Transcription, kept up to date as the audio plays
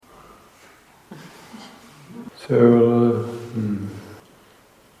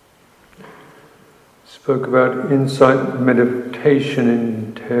Spoke about insight meditation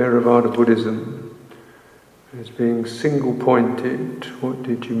in Theravada Buddhism as being single-pointed. What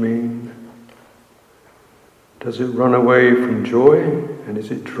did you mean? Does it run away from joy, and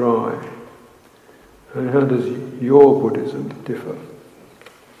is it dry? And how does your Buddhism differ?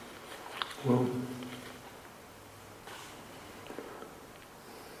 Well,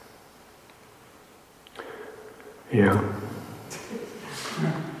 yeah.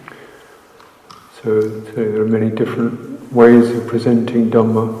 So there are many different ways of presenting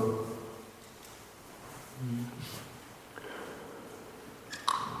Dhamma.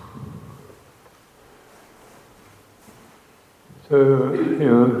 So,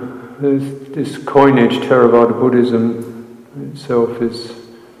 there's this coinage, Theravada Buddhism itself is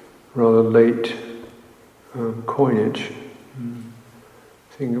rather late coinage.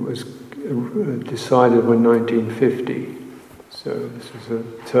 I think it was decided in 1950. So this is a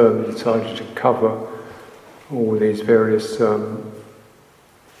term that decided to cover all these various,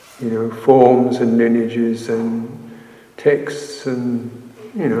 forms and lineages and texts and,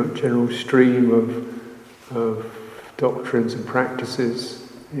 general stream of doctrines and practices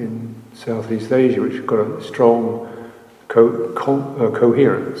in Southeast Asia, which have got a strong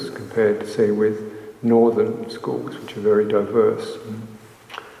coherence compared to, say, with northern schools, which are very diverse,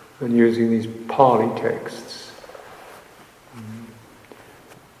 and using these Pali texts.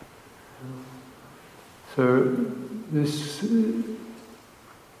 So the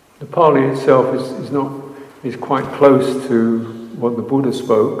Pali itself is quite close to what the Buddha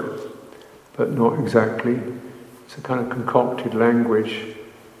spoke, but not exactly. It's a kind of concocted language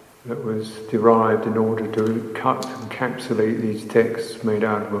that was derived in order to encapsulate these texts made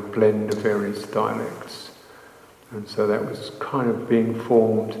out of a blend of various dialects. And so that was kind of being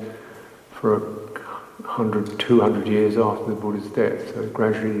formed for 100, 200 years after the Buddha's death. So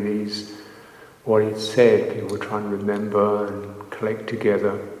gradually what he'd said, people were trying to remember and collect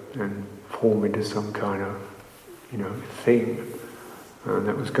together and form into some kind of, thing. And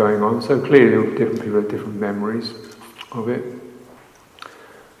that was going on. So clearly different people had different memories of it.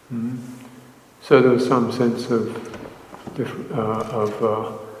 So there was some sense of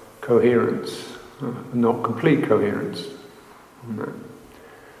coherence, not complete coherence.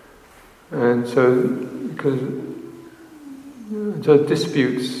 And so, so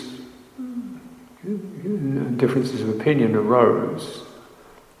disputes, differences of opinion arose,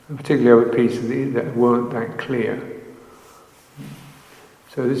 particularly over pieces that weren't that clear.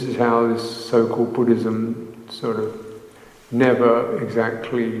 So this is how this so-called Buddhism sort of never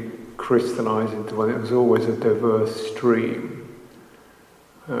exactly crystallized into one. It was always a diverse stream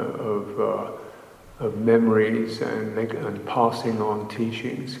of memories and passing on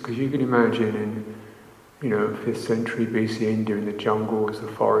teachings. Because you can imagine in 5th century BC India, in the jungles, the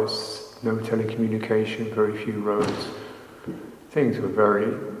forests, no telecommunication, very few roads. Things were very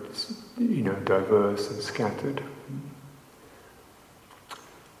diverse and scattered.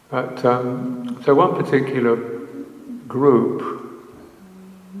 But so one particular group,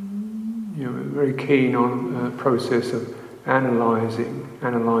 very keen on a process of analysing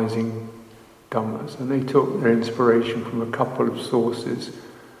Dhammas, and they took their inspiration from a couple of sources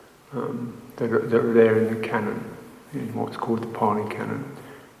that are there in the canon, in what's called the Pali canon,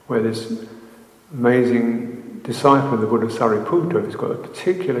 where this amazing disciple of the Buddha, Sariputta, has got a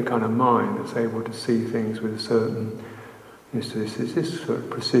particular kind of mind that's able to see things with a certain this sort of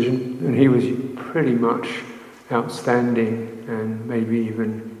precision, and he was pretty much outstanding and maybe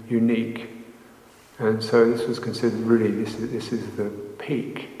even unique. And so this was considered really, this is the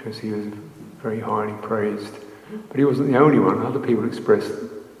peak, because he was very highly praised. But he wasn't the only one. Other people expressed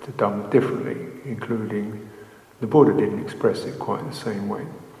the Dhamma differently, including the Buddha didn't express it quite the same way.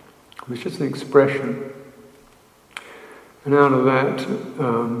 It was just an expression. And out of that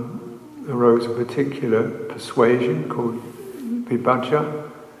arose a particular persuasion called Vibhaja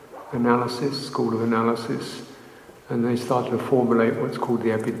analysis, school of analysis, and they started to formulate what's called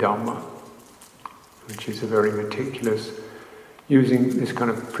the Abhidhamma, which is a very meticulous, using this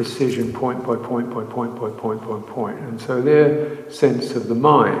kind of precision, point by point by point by point by point. And so their sense of the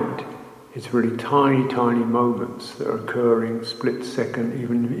mind is really tiny, tiny moments that are occurring split second,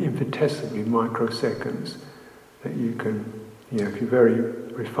 even infinitesimally microseconds, that you can, if you're very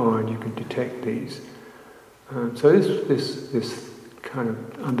refined, you can detect these. So this kind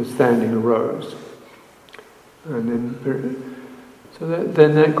of understanding arose, and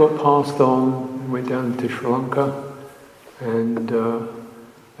then that got passed on, went down to Sri Lanka, and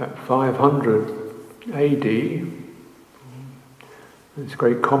at 500 AD, This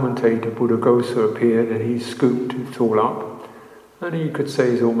great commentator, Buddhaghosa, appeared, and he scooped it all up. And he could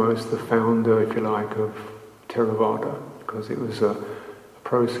say he's almost the founder, if you like, of Theravada, because it was a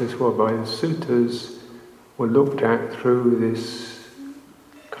process whereby the suttas were looked at through this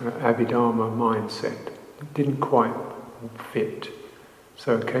kind of Abhidharma mindset. It didn't quite fit,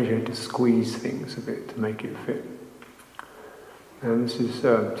 so occasionally you had to squeeze things a bit to make it fit. And this is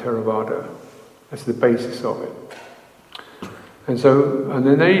Theravada. That's the basis of it. And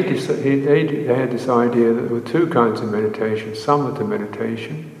then they had this idea that there were two kinds of meditation. Samatha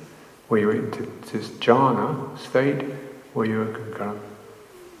meditation, where you're into this jhana state, where you're kind of,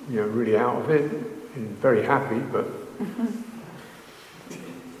 really out of it, and very happy, but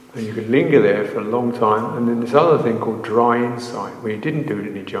and you can linger there for a long time. And then this other thing called dry insight, where you didn't do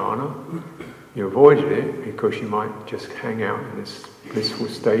any jhana, you avoided it because you might just hang out in this blissful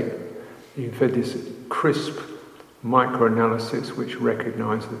state. You fed this crisp microanalysis which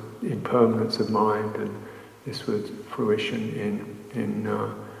recognised the impermanence of mind, and this was fruition in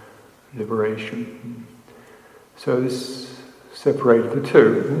liberation. So this separated the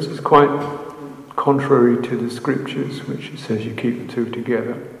two. And this is quite contrary to the scriptures, which says you keep the two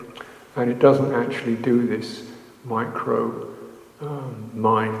together. And it doesn't actually do this micro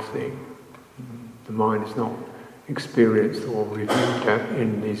mind thing. The mind is not experienced or reviewed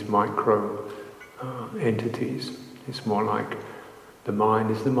in these micro entities. It's more like the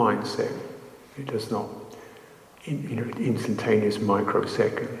mind is the mindset. It does not, instantaneous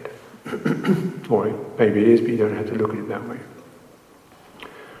microsecond. Or maybe it is, but you don't have to look at it that way.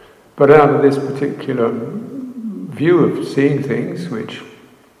 But out of this particular view of seeing things, which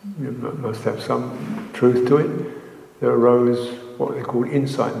must have some truth to it, there arose what they call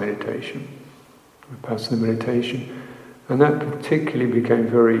insight meditation, Vipassana meditation, and that particularly became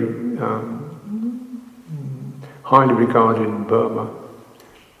very highly regarded in Burma,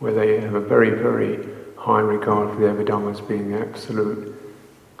 where they have a very, very high regard for the Abhidhammas being the absolute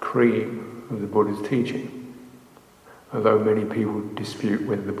cream of the Buddha's teaching. Although many people dispute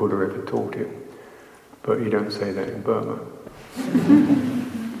whether the Buddha ever taught it, but you don't say that in Burma,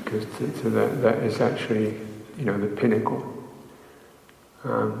 because that is actually, the pinnacle.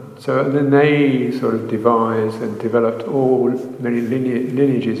 So then they sort of devised and developed many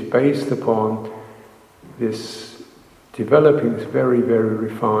lineages based upon this, developing this very, very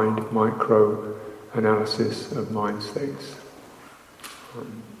refined micro-analysis of mind states.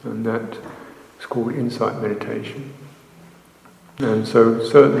 And that is called insight meditation. And so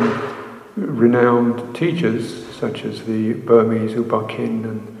certain renowned teachers, such as the Burmese U Ba Khin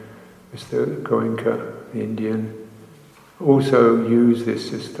and Mr. Goenka, the Indian, also use this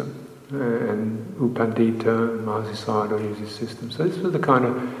system. And U Pandita and Mahasi Sayadaw use this system. So this was the kind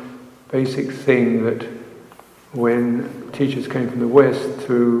of basic thing that when teachers came from the West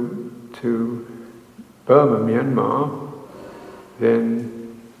to Burma, Myanmar, then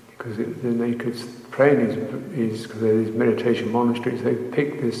they could pray in these meditation monasteries. They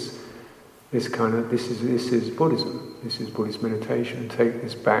picked this is Buddhism. This is Buddhist meditation, and take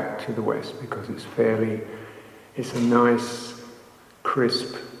this back to the West because it's a nice,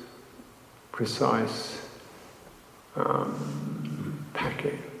 crisp, precise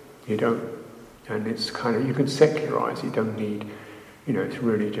packet. And it's kind of, you can secularize. You don't need, it's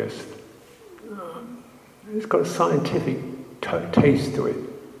really just. It's got a scientific taste to it,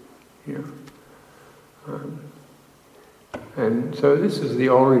 and so this is the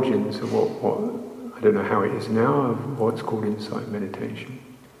origins of what I don't know how it is now, of what's called insight meditation,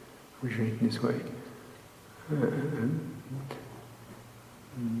 originated in this way.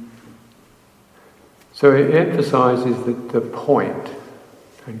 So it emphasizes the point,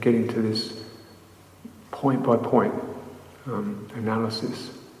 and getting to this point by point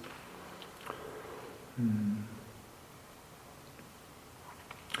analysis.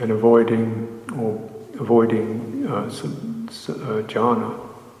 And avoiding jhana.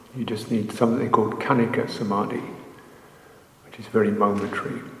 You just need something called kanika samadhi, which is very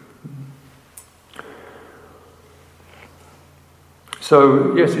momentary.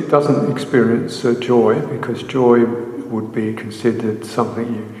 So yes, it doesn't experience joy, because joy would be considered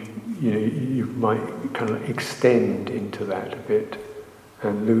something you might kind of extend into that a bit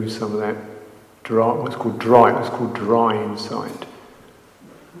and lose some of that what's called dry insight,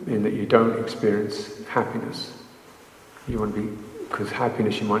 in that you don't experience happiness. You want to be, because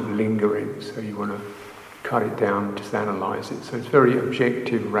happiness you might linger in, so you want to cut it down, just analyze it. So it's a very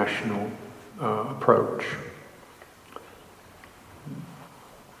objective, rational approach.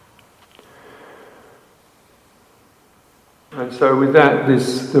 And so with that,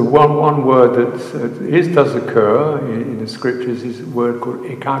 the one word that does occur in the scriptures is a word called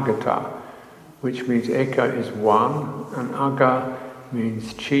ekagata, which means eka is one, and aga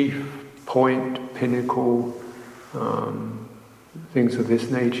means chief, point, pinnacle, things of this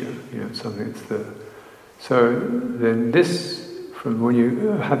nature, something that's the... So then this, from when you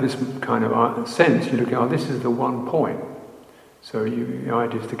have this kind of sense, you look at, this is the one point. So the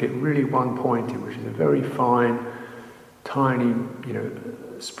idea is to get really one-pointed, which is a very fine, tiny,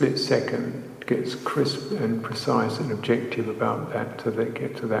 split second, gets crisp and precise and objective about that till they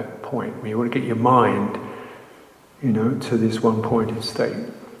get to that point. When you want to get your mind, to this one-pointed state.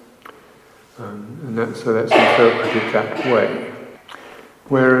 So that's interpreted that way.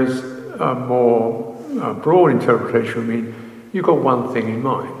 Whereas a more broad interpretation would mean you've got one thing in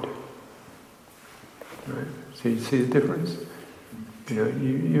mind. Right? So you see the difference?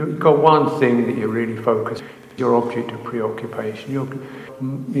 You've got one thing that you're really focused on, your object of preoccupation.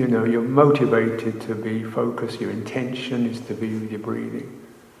 You're motivated to be focused, your intention is to be with your breathing.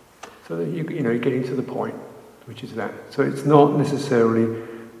 So that you're getting to the point, which is that. So it's not necessarily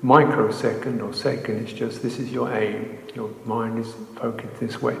microsecond or second, it's just this is your aim. Your mind is focused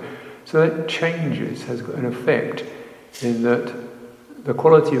this way. So that changes, has got an effect in that the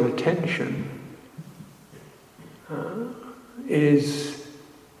quality of attention is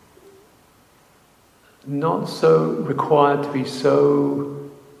not so required to be so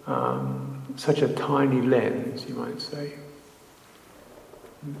such a tiny lens, you might say.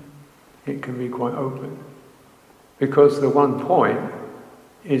 It can be quite open. Because the one point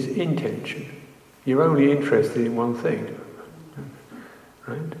is intention. You're only interested in one thing.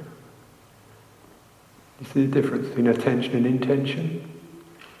 Right? You see the difference between attention and intention?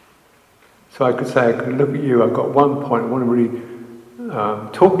 So I could look at you, I've got one point, I want to really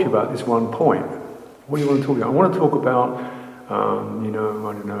talk to you about this one point. What do you want to talk about? I want to talk about,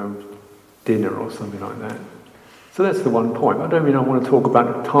 dinner or something like that. So that's the one point. I don't mean I want to talk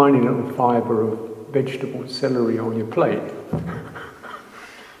about a tiny little fibre of vegetable celery on your plate.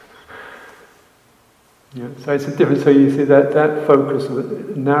 So it's a difference. So you see that focus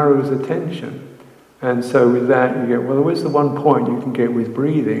narrows attention. And so with that you get, well, where's the one point you can get with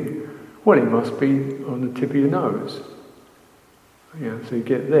breathing? Well, it must be on the tip of your nose. So you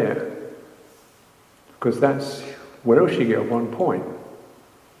get there. Because that's, what else you get at one point?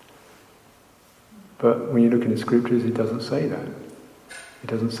 But when you look in the scriptures, it doesn't say that. It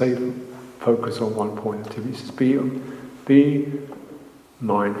doesn't say focus on one point. It says be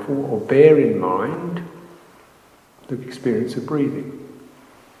mindful or bear in mind the experience of breathing.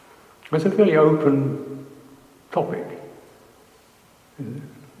 It's a fairly open topic. And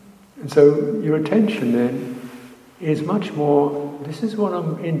so your attention then is much more, this is what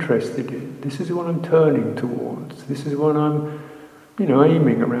I'm interested in, this is what I'm turning towards, this is what I'm,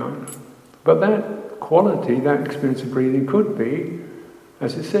 aiming around. But that quality, that experience of breathing could be,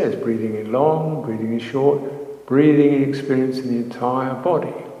 as it says, breathing in long, breathing in short, breathing in experience in the entire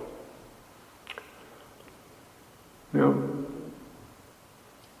body. Now,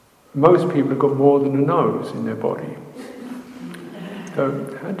 most people have got more than a nose in their body.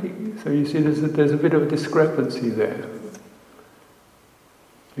 So you see there's a bit of a discrepancy there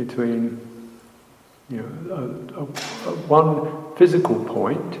between one physical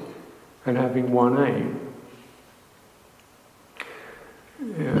point and having one aim.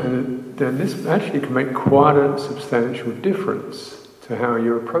 And then this actually can make quite a substantial difference to how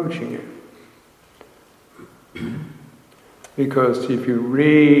you're approaching it. Because if you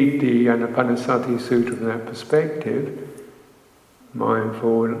read the Anapanasati Sutra from that perspective,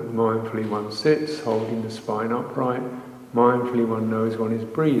 mindfully one sits, holding the spine upright, mindfully one knows one is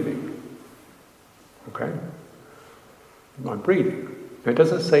breathing. Okay? I'm breathing. Now, it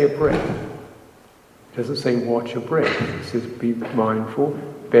doesn't say a breath. It doesn't say watch a breath. It says be mindful,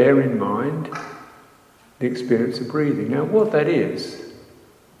 bear in mind the experience of breathing. Now, what that is,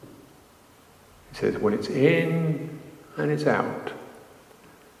 it says when it's in and it's out.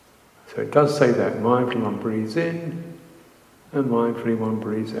 So it does say that. Mindfully one breathes in and mindfully one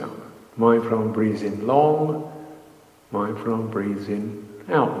breathes out. Mindfully one breathes in long, mindfully one breathes in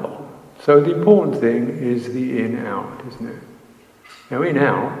out long. So the important thing is the in-out, isn't it? Now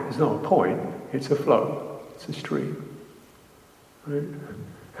in-out is not a point, it's a flow, it's a stream. Right?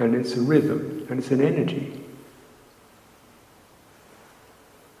 And it's a rhythm, and it's an energy.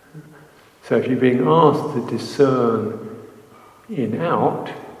 So if you're being asked to discern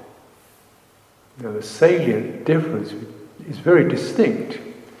in-out, the salient difference is very distinct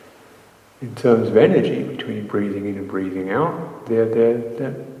in terms of energy between breathing in and breathing out.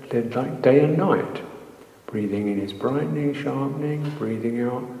 They're like day and night. Breathing in is brightening, sharpening, breathing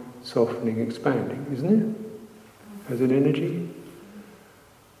out, softening, expanding, isn't it? As an energy.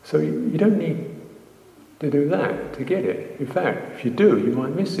 So you don't need to do that to get it. In fact, if you do, you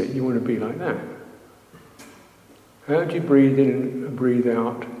might miss it. You want to be like that. How do you breathe in and breathe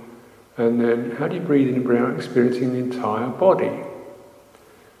out? And then how do you breathe in and breathe out, experiencing the entire body?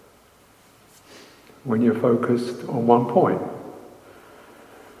 When you're focused on one point.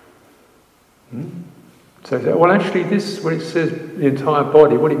 So, well, actually, this, when it says the entire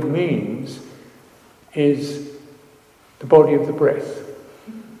body, what it means is the body of the breath,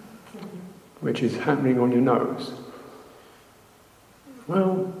 which is happening on your nose.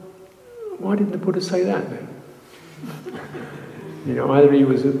 Well, why didn't the Buddha say that then? Either he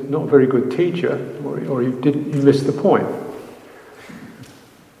was not a very good teacher, or he missed the point.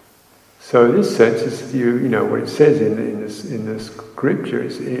 So in this sense, it's what it says in the scripture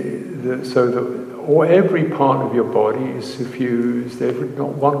is every part of your body is suffused. There's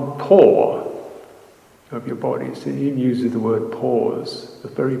not one pore of your body. So he uses the word pores. The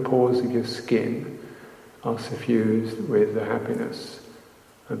very pores of your skin are suffused with the happiness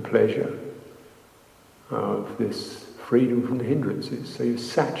and pleasure of this freedom from the hindrances. So you're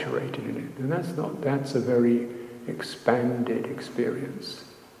saturated in it, and that's a very expanded experience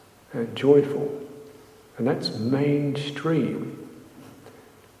and joyful, and that's mainstream.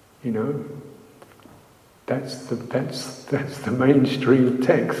 That's the mainstream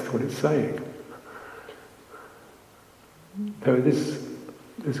text. What it's saying. So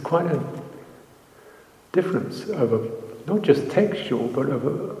there's quite a difference of not just textual, but of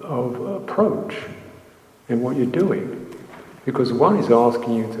approach in what you're doing. Because one is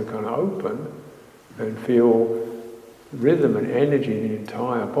asking you to kind of open and feel rhythm and energy in the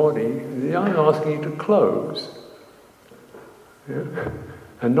entire body, and the other asking you to close,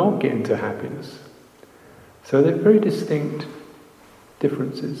 and not get into happiness. So they're very distinct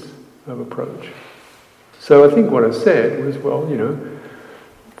differences of approach. So I think what I said was,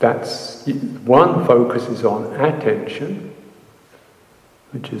 that's one focuses on attention,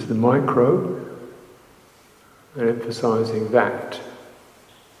 which is the micro, and emphasizing that.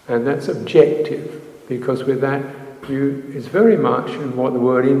 And that's objective, because with that, it's very much, and what the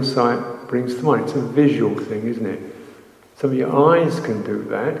word insight brings to mind, it's a visual thing, isn't it? Some of your eyes can do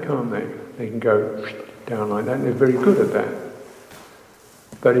that, can't they? They can go down like that, and they're very good at that.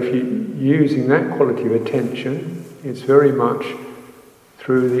 But if you're using that quality of attention, it's very much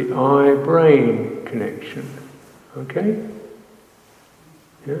through the eye-brain connection. Okay?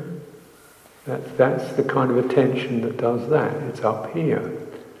 Yeah? That's the kind of attention that does that. It's up here.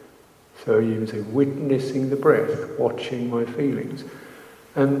 So you can say, witnessing the breath, watching my feelings.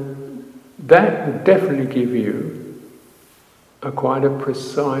 And that will definitely give you quite a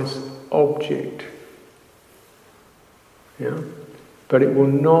precise object. Yeah? But it will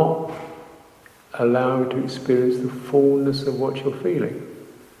not allow you to experience the fullness of what you're feeling.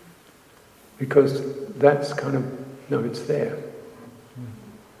 Because that's kind of, no, it's there.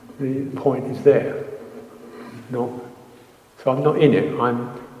 The point is there. So I'm not in it,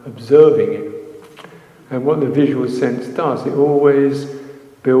 I'm observing it. And what the visual sense does, it always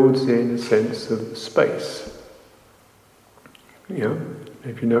builds in a sense of space.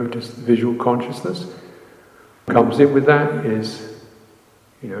 If you notice visual consciousness, comes in with that is,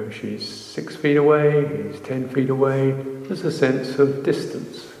 she's 6 feet away, he's 10 feet away. There's a sense of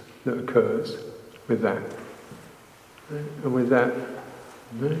distance that occurs with that. And with that,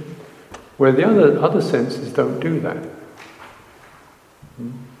 where the other senses don't do that.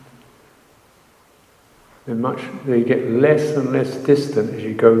 They get less and less distant as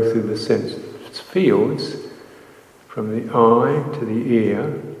you go through the sense fields, from the eye to the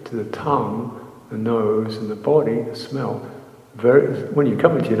ear to the tongue, the nose and the body, the smell. When you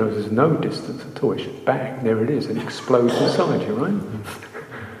come into your nose, there's no distance at all. It's just bang, there it is, and it explodes inside you, right?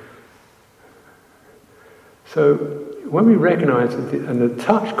 So when we recognise it, and the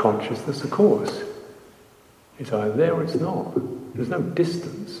touch consciousness, of course, it's either there or it's not. There's no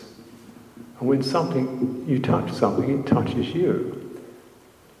distance. And when you touch something, it touches you.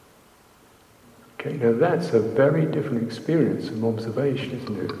 Okay, now that's a very different experience from observation,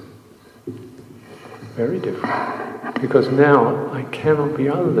 isn't it? Very different. Because now I cannot be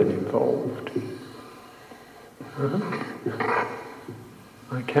other than involved.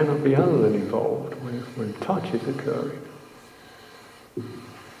 I cannot be other than involved when touch is occurring.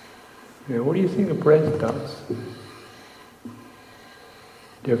 What do you think a breath does?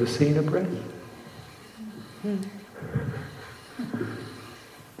 Do you ever seen a breath?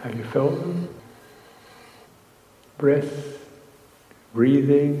 Have you felt them? Breath,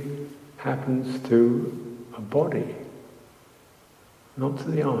 breathing happens to a body, not to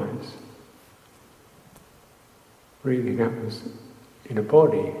the eyes. Breathing happens in a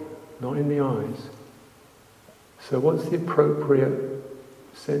body, not in the eyes. So what's the appropriate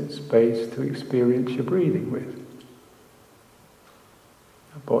sense base to experience your breathing with?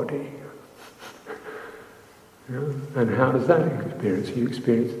 A body. And how does that experience? You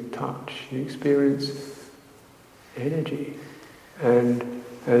experience touch, you experience energy. And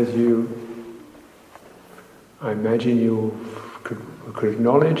as I imagine you could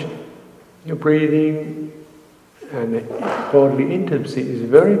acknowledge, your breathing and the bodily intimacy is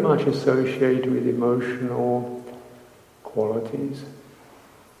very much associated with emotional qualities,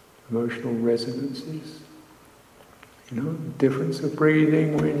 emotional resonances. Difference of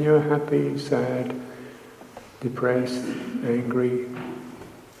breathing when you're happy, sad, depressed, angry.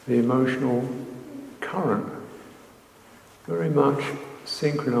 The emotional current very much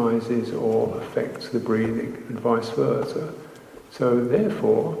synchronizes or affects the breathing, and vice versa. So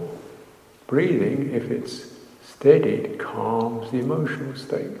therefore, breathing, if it's steadied, calms the emotional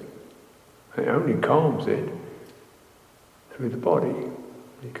state. It only calms it through the body,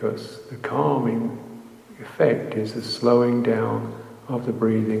 because the calming effect is the slowing down of the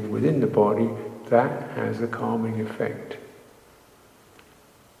breathing within the body. That has a calming effect.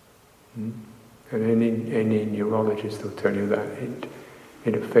 And any neurologist will tell you that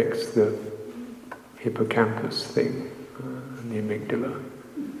it affects the hippocampus thing and the amygdala,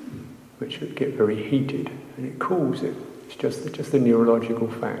 which would get very heated, and it cools it. It's just a neurological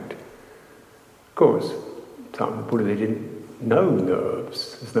fact. Of course, time of the Buddha, they didn't know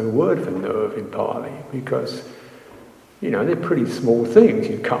nerves. There's no word for nerve in Pali, because they're pretty small things.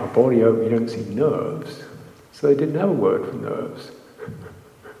 You cut a body open, you don't see nerves. So they didn't have a word for nerves.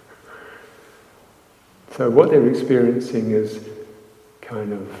 So what they're experiencing is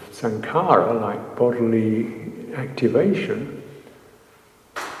kind of sankhara, like bodily activation.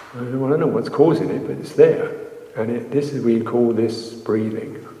 I don't know what's causing it, but it's there. And we call this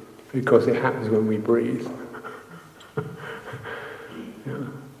breathing, because it happens when we breathe.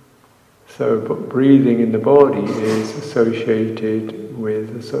 So breathing in the body is associated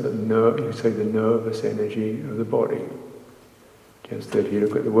with a sort of the nervous energy of the body. Just if you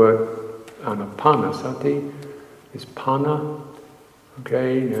look at the word anapanasati, it's pana.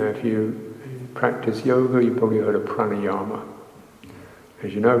 Okay, now if you practice yoga, you probably heard of pranayama.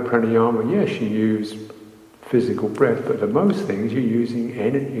 As you know, pranayama, yes, you use physical breath, but for most things you're using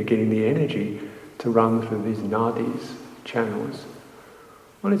you're getting the energy to run through these nadis, channels.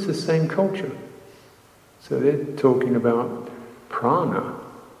 Well, it's the same culture. So they're talking about prana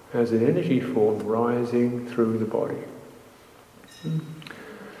as an energy form rising through the body.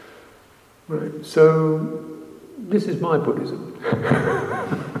 Right. So this is my Buddhism.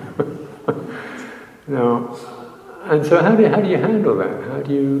 Now, and so how do you handle that? How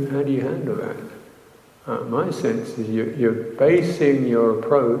do you handle that? My sense is you're basing your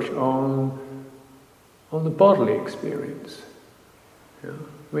approach on the bodily experience.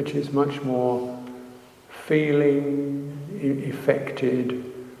 Which is much more feeling,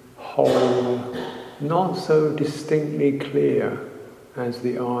 affected, whole, not so distinctly clear as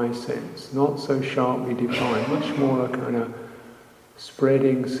the eye sense, not so sharply defined, much more a kind of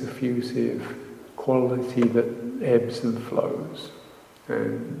spreading, diffusive quality that ebbs and flows.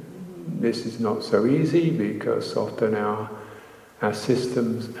 And this is not so easy, because often our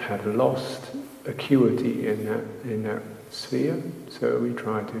systems have lost acuity in that sphere, so we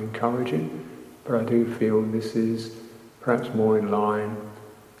try to encourage it, but I do feel this is perhaps more in line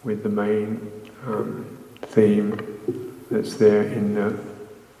with the main theme that's there in the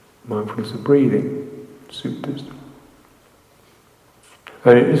mindfulness of breathing suttas.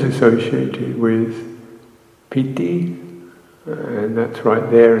 And it is associated with piti, and that's right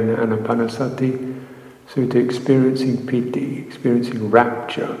there in the Anapanasati sutta, experiencing piti, experiencing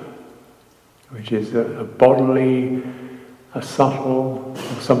rapture, which is a bodily, a subtle,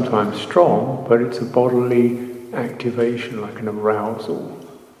 sometimes strong, but it's a bodily activation, like an arousal,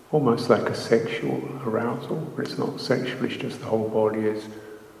 almost like a sexual arousal, but it's not sexual, it's just the whole body is,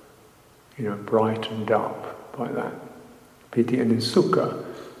 brightened up by that. Piti, and in sukha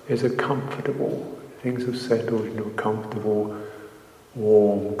is a comfortable, things have settled into a comfortable,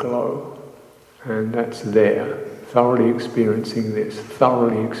 warm glow, and that's there, thoroughly experiencing this,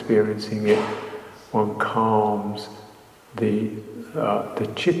 thoroughly experiencing it, one calms the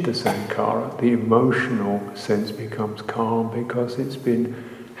citta sankhara, the emotional sense becomes calm because it's been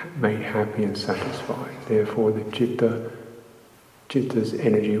made happy and satisfied. Therefore the citta's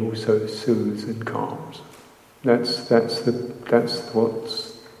energy also soothes and calms. That's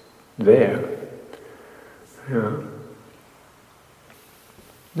what's there. Yeah.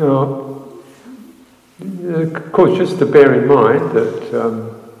 Now, of course, just to bear in mind that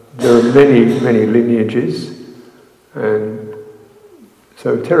there are many lineages, and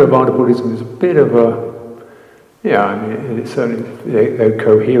so Theravada Buddhism is a bit of a, it's certainly they're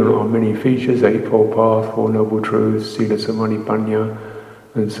coherent on many features: Eightfold Path, Four Noble Truths, Sila Samadhi Panya,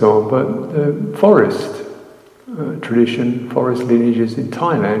 and so on. But the forest tradition, forest lineages in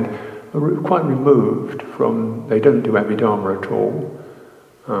Thailand are quite removed from. They don't do Abhidharma at all.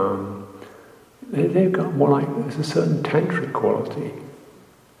 They've got more like there's a certain tantric quality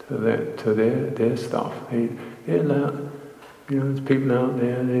to their stuff. They allow, there's people out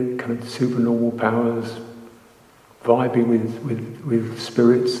there, they're kind of supernormal powers, vibing with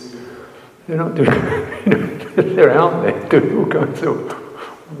spirits. They're not doing, they're out there doing all kinds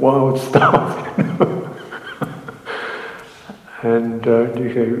of wild stuff, And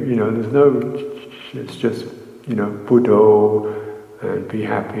there's no, it's just, Buddha and be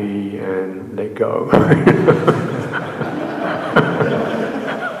happy and let go.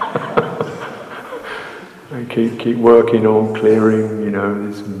 And keep working on clearing,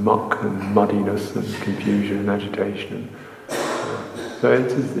 this muck and muddiness and confusion and agitation. So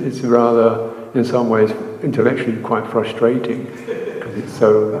it's rather, in some ways, intellectually quite frustrating because it's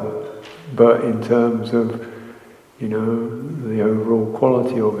so. But in terms of, the overall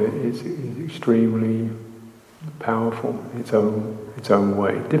quality of it is extremely powerful in its own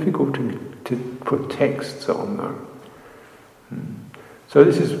way. Difficult to put texts on though. So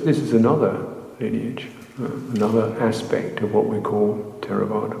this is another lineage, another aspect of what we call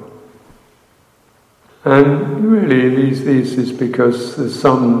Theravada. And really, these is because there's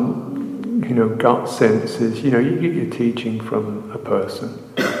some, gut senses. You get your teaching from a person.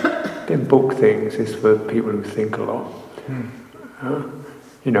 Then book things is for people who think a lot.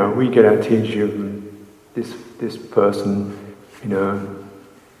 We get our teaching from this person.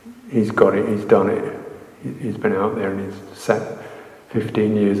 He's got it. He's done it. He's been out there and he's sat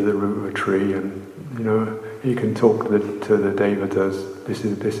 15 years at the root of a tree, and he can talk to the devatas.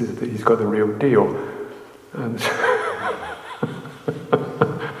 He's got the real deal. And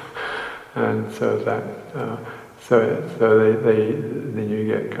so that then you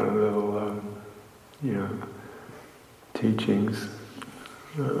get kind of little teachings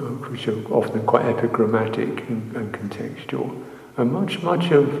which are often quite epigrammatic and contextual, and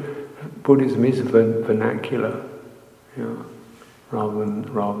much of Buddhism is vernacular, rather than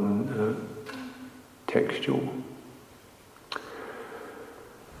textual.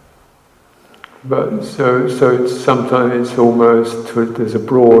 But so it's sometimes it's almost there's a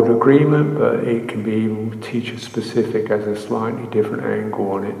broad agreement, but it can be even teacher specific, as a slightly different angle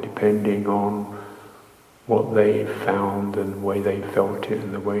on it, depending on what they found and the way they felt it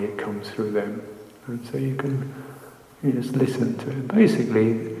and the way it comes through them. And so you just listen to it.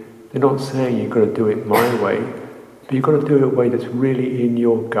 Basically, they're not saying you've got to do it my way, but you've got to do it a way that's really in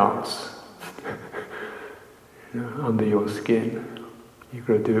your guts, under your skin. You've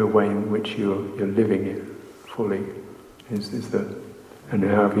got to do a way in which you're living it fully, and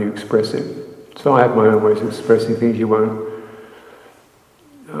however you express it. So I have my own ways of expressing things. You won't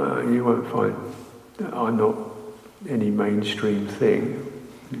find are not any mainstream thing,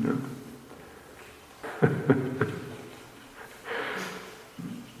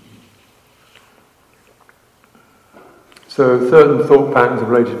 So certain thought patterns are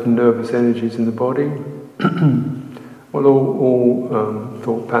related to nervous energies in the body. Well, all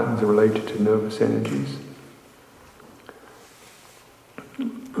thought patterns are related to nervous energies.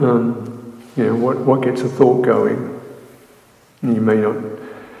 What gets a thought going? You may not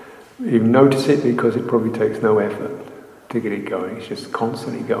even notice it because it probably takes no effort to get it going. It's just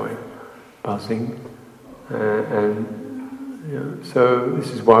constantly going, buzzing, so this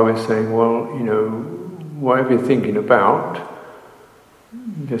is why we're saying, whatever you're thinking about,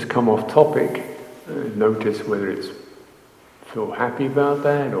 just come off topic. Notice whether it's feel happy about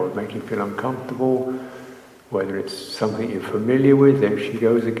that or make you feel uncomfortable, whether it's something you're familiar with. There she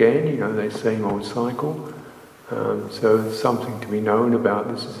goes again, the same old cycle. So it's something to be known about.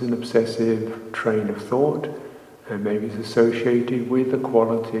 This is an obsessive train of thought, and maybe it's associated with the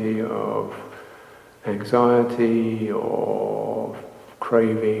quality of anxiety or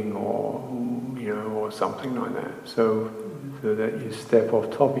craving or something like that. So that you step off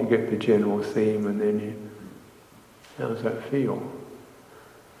top, you get the general theme, and then how does that feel?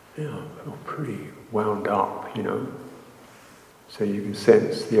 I feel pretty wound up, So you can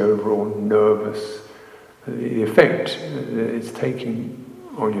sense the overall nervous, the effect that it's taking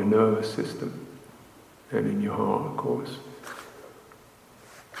on your nervous system and in your heart, of course.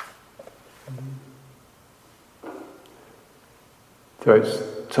 So it's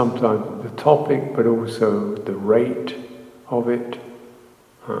sometimes the topic, but also the rate of it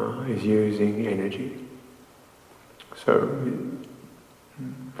is using energy. So,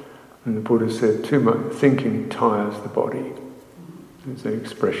 and the Buddha said, too much thinking tires the body. It's an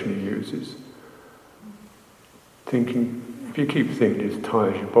expression he uses. Thinking, if you keep thinking, it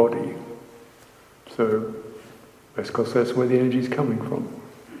tires your body. So that's because that's where the energy is coming from.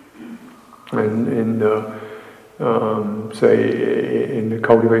 And say in the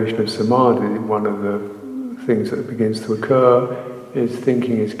cultivation of Samadhi, one of the things that begins to occur is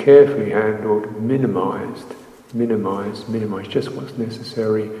thinking is carefully handled, minimized, just what's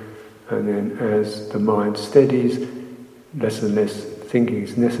necessary, and then as the mind steadies, less and less thinking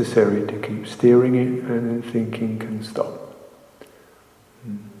is necessary to keep steering it, and then thinking can stop.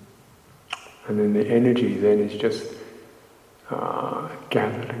 And then the energy then is just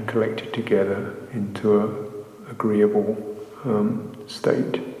gathered and collected together into an agreeable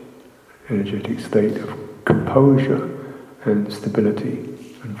state, energetic state of composure and stability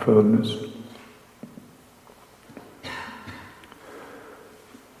and firmness.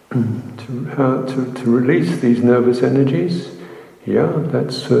 To release these nervous energies,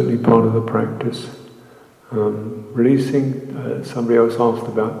 that's certainly part of the practice. Releasing, somebody else asked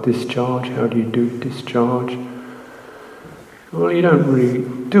about discharge. How do you do discharge? Well, you don't really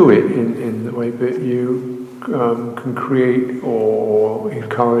do it in the way, but you can create or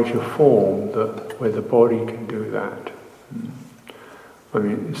encourage a form where the body can do that. I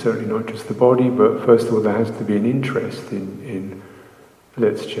mean, certainly not just the body, but first of all, there has to be an interest in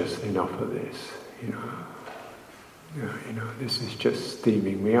let's just enough of this, this is just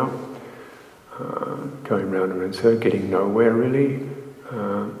steaming me up, going round and round, so getting nowhere really.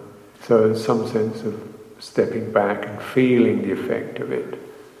 So there's some sense of stepping back and feeling the effect of it.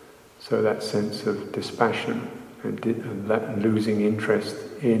 So that sense of dispassion and that losing interest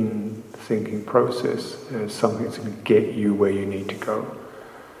in the thinking process as something that's going to get you where you need to go.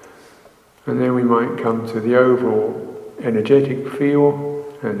 And then we might come to the overall energetic feel,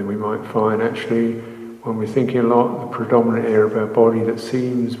 and then we might find actually when we're thinking a lot, the predominant area of our body that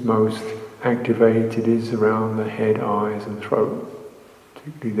seems most activated is around the head, eyes and throat,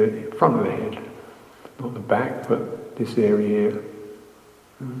 particularly the front of the head, not the back, but this area here.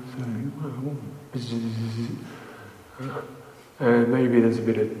 And maybe there's a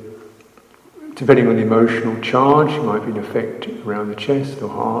bit of, depending on the emotional charge, might be an effect around the chest or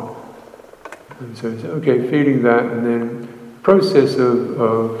heart. And so it's okay, feeling that, and then the process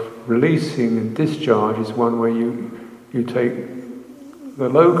of releasing and discharge is one where you take the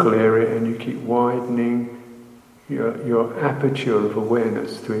local area and you keep widening your aperture of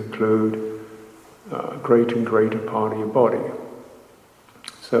awareness to include a greater and greater part of your body.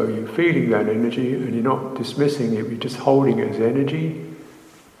 So you're feeling that energy and you're not dismissing it, you're just holding it as energy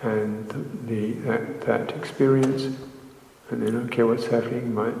and that experience. And then, okay, what's happening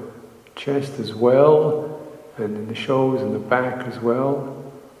in my chest as well, and then the shoulders and the back as well,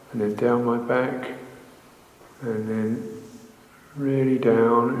 and then down my back, and then really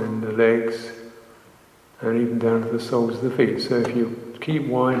down in the legs, and even down to the soles of the feet. So if you keep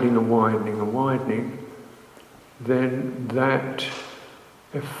winding and winding and winding, then that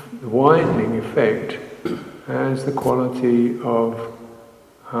the widening effect has the quality of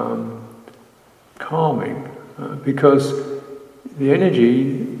calming, because the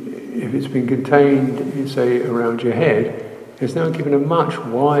energy, if it's been contained, say, around your head, it's now given a much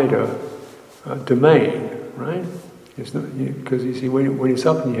wider domain, right? It's not, because you see, when it's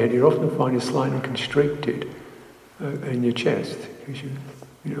up in your head, you often find it slightly constricted in your chest,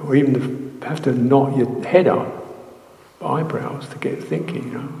 or even have to knot your head up, eyebrows to get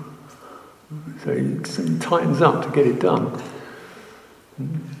thinking, So it tightens up to get it done.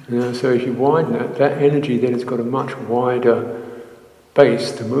 So if you widen that energy then has got a much wider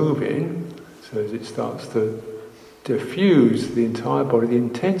base to move in, so as it starts to diffuse the entire body, the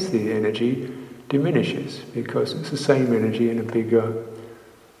intensity of the energy diminishes because it's the same energy in a bigger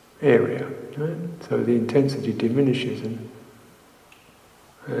area. Right? So the intensity diminishes, and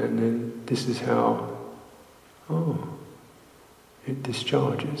then this is how it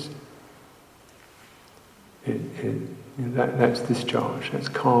discharges. That's discharge, that's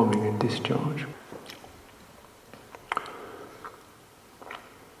calming and discharge.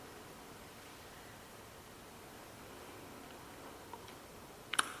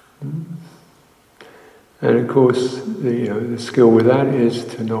 And of course, the skill with that is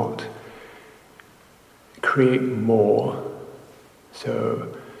to not create more.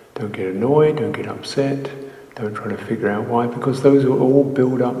 So don't get annoyed, don't get upset, don't try to figure out why, because those will all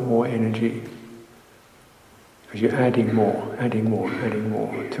build up more energy. because you're adding more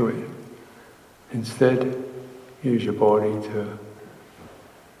to it. Instead, use your body to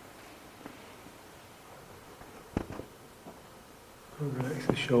relax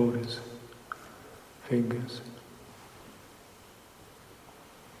the shoulders, fingers.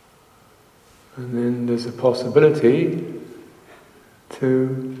 And then there's a possibility for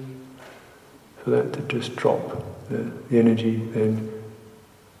that to just drop. The energy then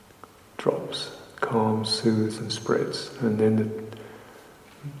drops, calms, soothes and spreads. And then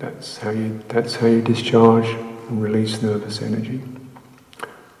that's how you discharge and release nervous energy.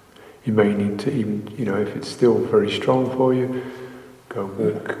 You may need to even, if it's still very strong for you, go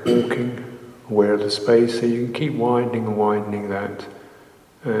walking, aware of the space, so you can keep widening and widening that,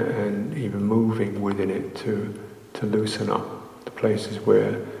 and even moving within it to loosen up the places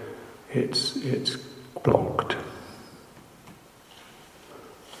where it's blocked.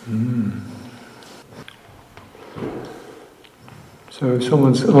 So if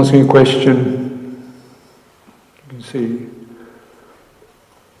someone's asking a question, you can see,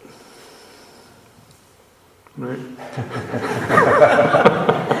 right?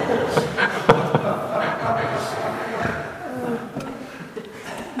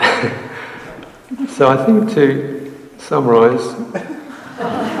 So I think to summarise,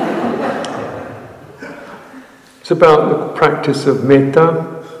 it's about the practice of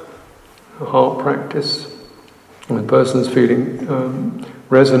metta, a heart practice. When the person's feeling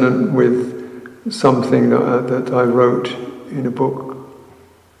resonant with something that I wrote in a book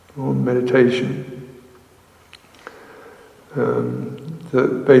on meditation,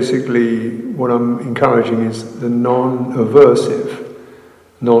 that basically what I'm encouraging is the non-aversive,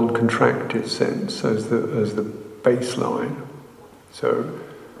 non-contractive sense as the baseline. So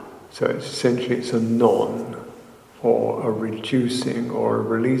it's essentially it's a non, or a reducing or a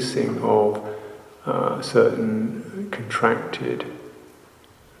releasing of certain contracted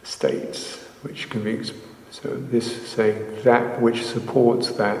states, which can be so this saying that which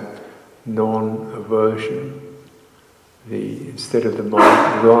supports that non-aversion. Instead of the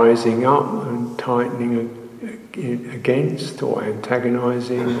mind rising up and tightening against or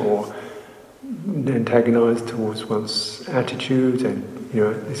antagonizing or antagonized towards one's attitude, and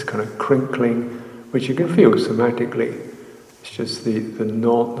this kind of crinkling, which you can feel somatically. It's just the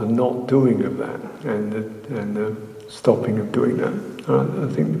not doing of that and the stopping of doing that. I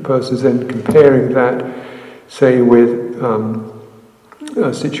think the person's then comparing that, say, with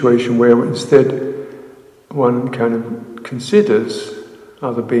a situation where instead one kind of considers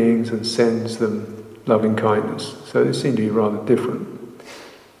other beings and sends them loving kindness. So they seem to be rather different,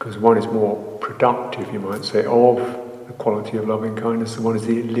 because one is more productive, you might say, of the quality of loving kindness, and one is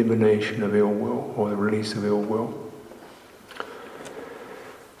the elimination of ill will or the release of ill will.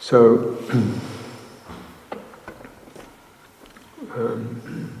 So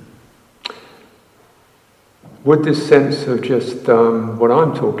would this sense of just what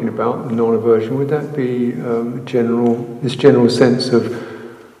I'm talking about, non-aversion, would that be this general sense of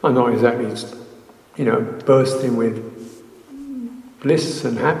I'm not exactly bursting with bliss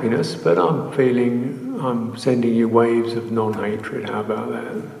and happiness, but I'm sending you waves of non-hatred. How about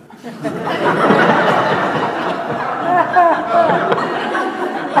that?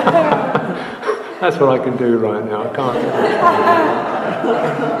 That's what I can do right now. I can't.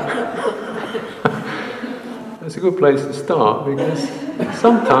 That's a good place to start, because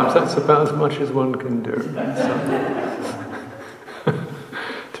sometimes that's about as much as one can do.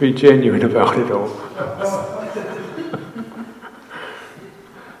 To be genuine about it all.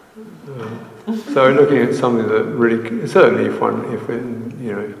 So looking at something that really, certainly if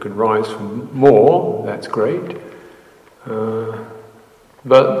it can rise from more, that's great.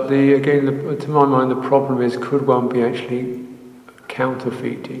 But to my mind, the problem is, could one be actually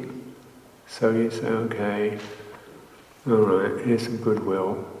counterfeiting? So you say, okay, all right, here's some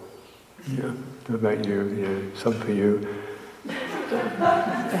goodwill. Yeah, what about you? Yeah, some for you.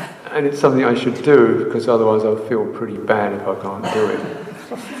 And it's something I should do, because otherwise I'll feel pretty bad if I can't do it.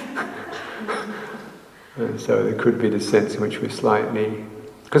 And so there could be the sense in which we're slightly,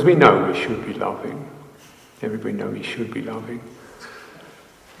 because we know we should be loving. Everybody knows we should be loving.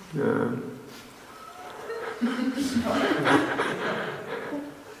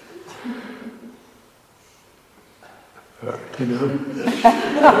 But,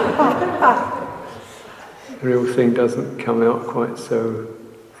 the real thing doesn't come out quite so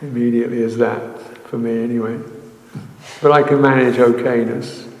immediately as that, for me anyway. But I can manage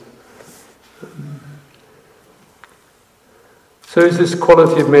okayness. So is this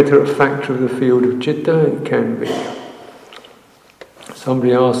quality of metta a factor of the field of citta? It can be.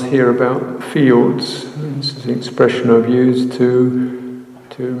 Somebody asked here about fields. This is an expression I've used to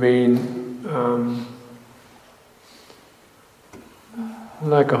mean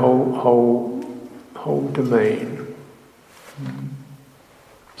like a whole domain.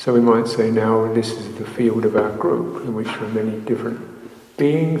 So we might say now this is the field of our group, in which there are many different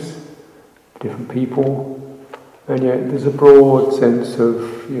beings, different people, and yet there's a broad sense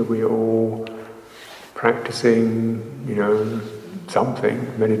of we're all practicing, something,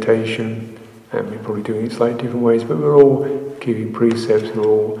 meditation, and we're probably doing it slightly different ways, but we're all keeping precepts, we're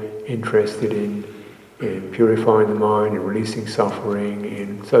all interested in purifying the mind, in releasing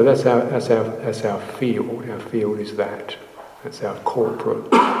suffering, so that's our field. Our field is that. That's our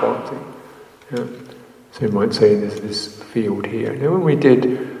corporate quality. Yeah. So you might say there's this field here. Now when we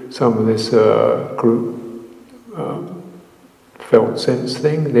did some of this group felt sense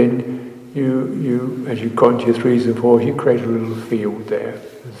thing, then you as you got into your threes and fours, you create a little field there.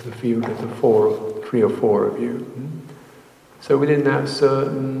 There's the field of the three or four of you. So within that,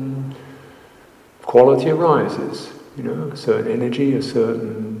 certain quality arises. A certain energy, a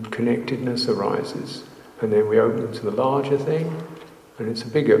certain connectedness arises. And then we open to the larger thing, and it's a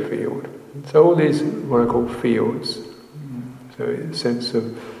bigger field. So all these, what I call fields, so in the sense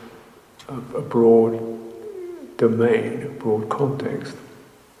of a broad domain, a broad context.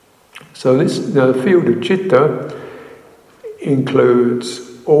 So the field of citta includes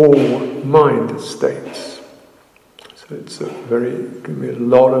all mind states. So it's can be a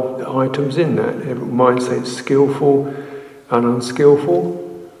lot of items in that. Every mind state is skillful and unskillful.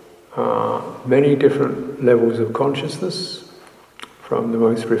 Many different levels of consciousness, from the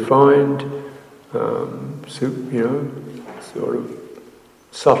most refined, sort of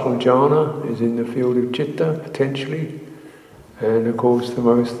subtle jhana is in the field of citta, potentially, and of course the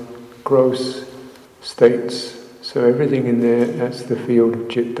most gross states. So everything in there, that's the field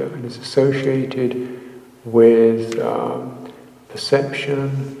of citta, and it's associated with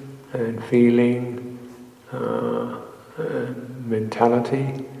perception and feeling, and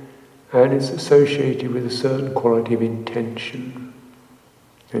mentality. And it's associated with a certain quality of intention.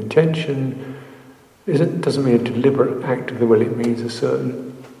 Intention doesn't mean a deliberate act of the will, it means a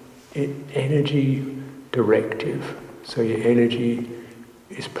certain energy directive. So your energy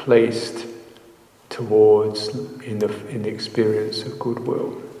is placed towards in the experience of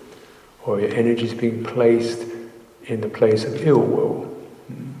goodwill. Or your energy is being placed in the place of ill will.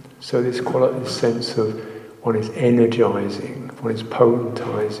 So this sense of one is energizing, one is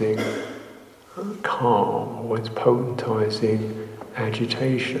potentizing calm, or one is potentizing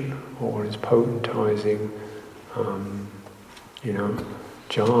agitation, or one is potentizing,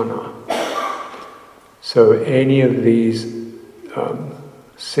 jhana. So any of these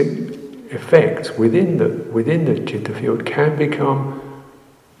effects within the citta field can become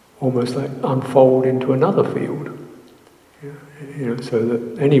almost like unfold into another field. So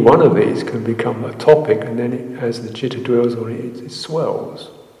that any one of these can become a topic, and then as the citta dwells on it, it swells.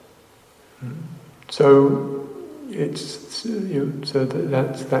 So that's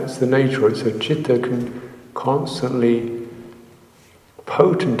the nature of it. So citta can constantly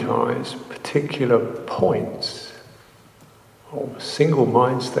potentize particular points or single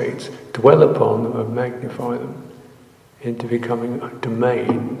mind states, dwell upon them and magnify them into becoming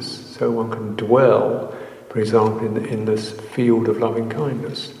domains. So one can dwell, for example, in this field of loving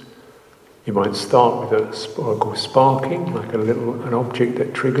kindness. You might start with what I call sparking, like an object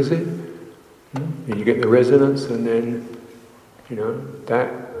that triggers it. And you get the resonance, and then, that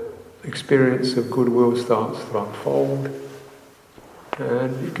experience of goodwill starts to unfold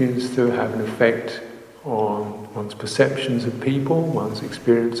and begins to have an effect on one's perceptions of people, one's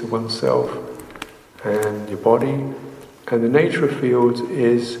experience of oneself and your body. And the nature of fields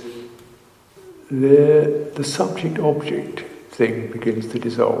is the subject-object thing begins to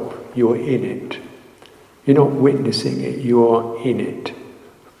dissolve. You're in it. You're not witnessing it, you are in it.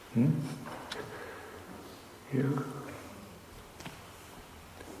 Yeah.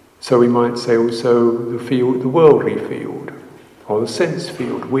 So we might say also the field, the worldly field, or the sense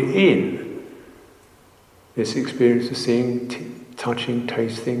field. We're in this experience of seeing, touching,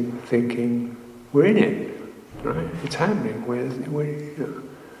 tasting, thinking. We're in it, right? It's happening.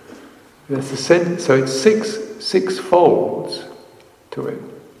 That's the sense. So it's six folds to it.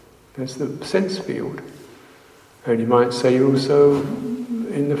 That's the sense field. And you might say you're also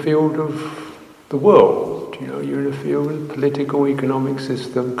in the field of the world. You're in the field of political, economic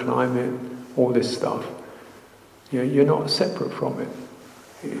system, climate, all this stuff. You're not separate from it.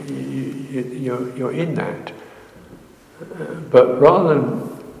 You're in that. But rather than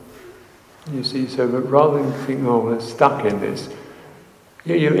think, we're stuck in this,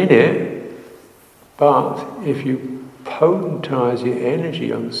 Yeah, you're in it, but if you potentize your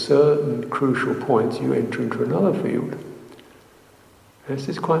energy on certain crucial points, you enter into another field. This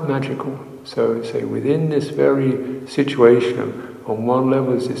is quite magical. So, say within this very situation, on one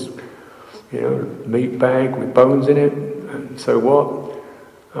level is this, meat bag with bones in it, and so what?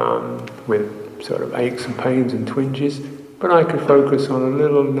 With sort of aches and pains and twinges. But I could focus on a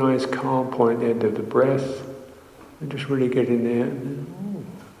little nice calm point at the end of the breath, and just really get in there. And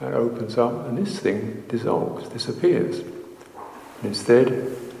that opens up, and this thing dissolves, disappears. And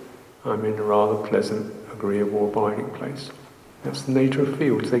instead, I'm in a rather pleasant, agreeable, abiding place. That's the nature of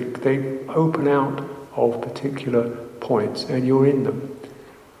fields. They open out of particular points, and you're in them.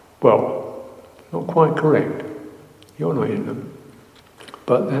 Well, not quite correct. You're not in them.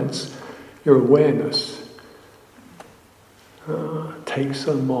 But that's your awareness takes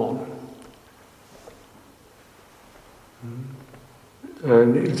them on.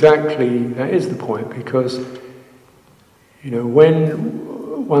 And exactly that is the point, because when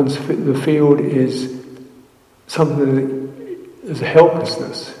the field is something that there's a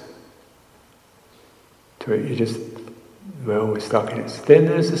helplessness to it, we're stuck in it. Then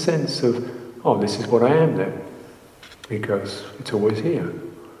there's a sense of, this is what I am then, because it's always here.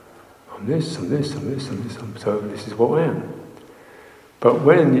 I'm this, I'm this, I'm this, I'm this, so this is what I am. But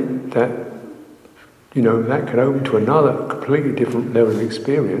when that could open to another completely different level of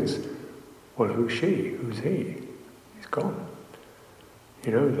experience, well, who's she? Who's he? He's gone.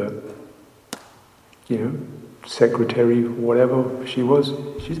 The secretary, whatever she was,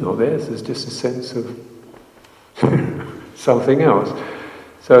 she's not there. So there's just a sense of something else.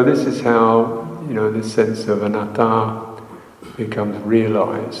 So this is how, this sense of anatta becomes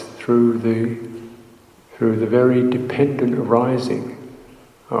realized through the very dependent arising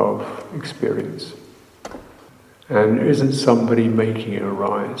of experience. And it isn't somebody making it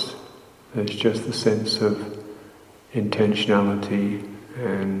arise. There's just a sense of intentionality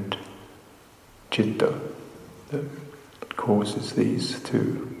and citta that causes these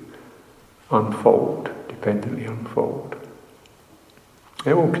to unfold, dependently unfold.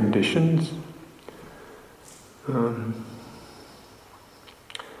 They're all conditions.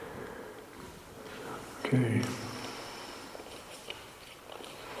 Okay.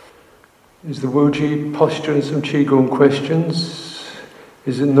 Is the Wuji posture and some Qi Gong questions?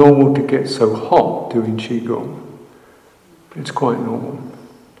 Is it normal to get so hot doing Qi Gong? It's quite normal.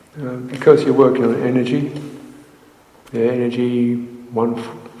 Because you're working on energy, the energy, one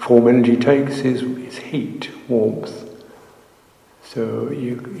form energy takes is heat, warmth. So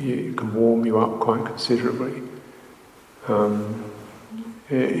it can warm you up quite considerably.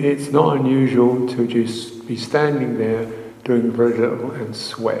 It's not unusual to just be standing there doing very little and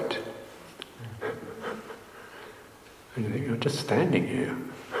sweat. And you think, I'm just standing here.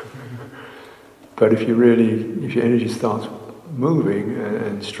 But if your energy starts moving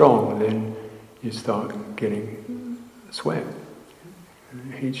and strong, then you start getting sweat.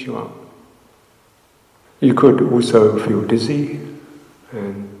 It heats you up. You could also feel dizzy,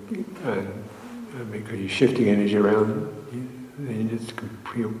 and because you're shifting energy around, you just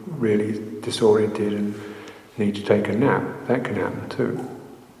feel really disoriented and need to take a nap. That can happen too.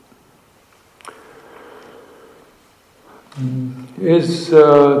 Is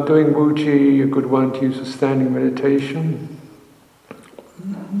doing Wuji a good one to use for standing meditation?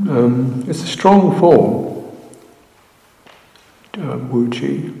 It's a strong form,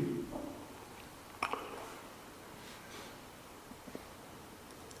 Wuji.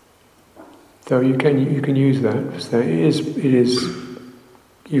 So you can use that. So it is.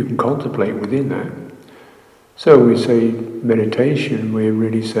 You can contemplate within that. So we say meditation. We're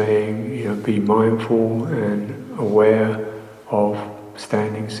really saying, be mindful and aware of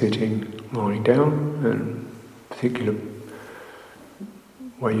standing, sitting, lying down, and particular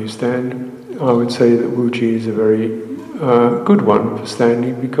way you stand. I would say that Wuji is a very good one for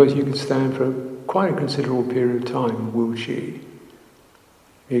standing, because you can stand for quite a considerable period of time. Wuji.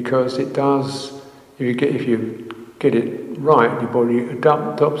 Because it does, if you get it right, your body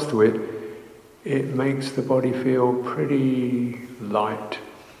adapts to it, it makes the body feel pretty light.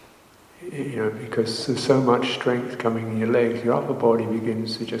 Because there's so much strength coming in your legs, your upper body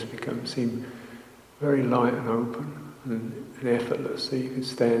begins to just seem very light and open and effortless. So you can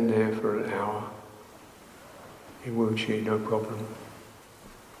stand there for an hour in Wuji, no problem.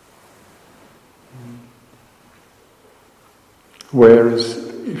 Whereas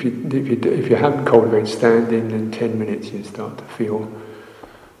if you haven't cultivated standing, in 10 minutes you start to feel,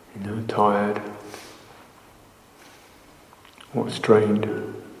 tired or strained.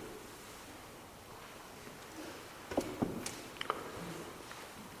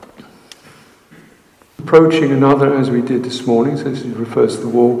 approaching another, as we did this morning, so this refers to the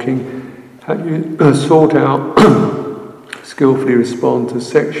walking, how you sort out, skillfully respond to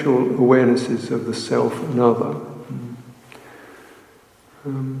sexual awarenesses of the self and other.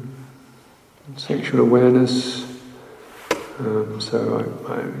 Sexual awareness, so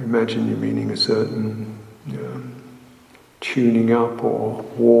I imagine you're meaning a certain tuning up or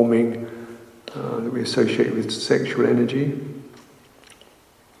warming that we associate with sexual energy.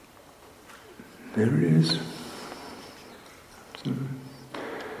 There it is. So,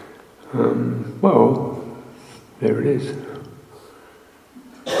 well, there it is.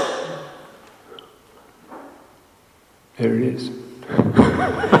 There it is.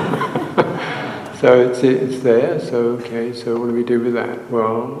 So it's there. So okay. So what do we do with that?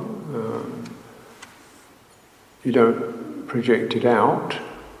 Well, you don't project it out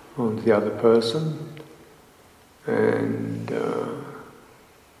onto the other person, and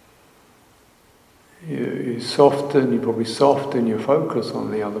you probably soften your focus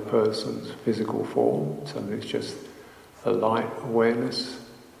on the other person's physical form, so it's just a light awareness,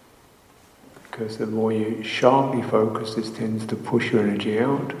 because the more you sharply focus, this tends to push your energy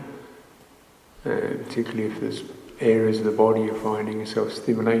out, particularly if there's areas of the body you're finding yourself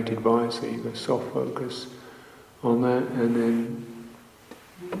stimulated by, so you go soft focus on that, and then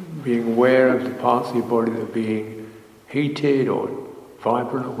being aware of the parts of your body that are being heated or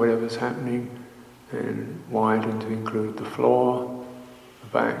vibrant or whatever's happening, and widen to include the floor, the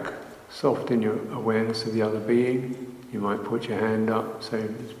back. Soften your awareness of the other being. You might put your hand up, say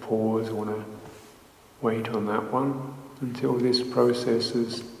let's pause, I want to wait on that one until this process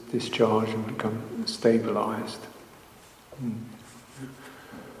is discharged and become stabilized.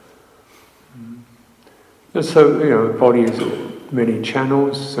 And so, the body has many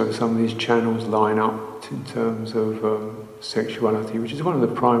channels, so some of these channels line up in terms of sexuality, which is one of the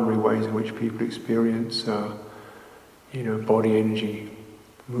primary ways in which people experience, body energy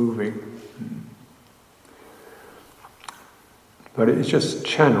moving. But it's just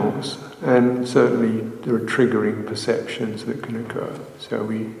channels, and certainly there are triggering perceptions that can occur. So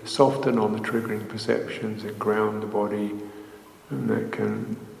we soften on the triggering perceptions and ground the body, and that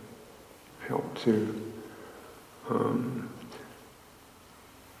can help to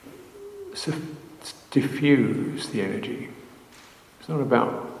diffuse the energy. It's not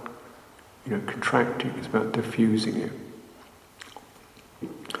about contracting, it's about diffusing it.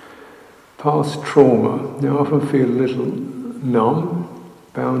 Past trauma. Now I often feel a little numb.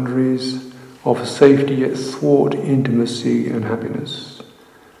 Boundaries offer safety yet thwart intimacy and happiness.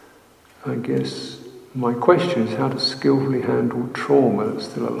 I guess my question is how to skillfully handle trauma that's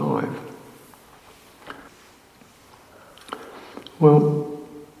still alive. Well,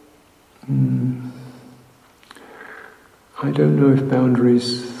 I don't know if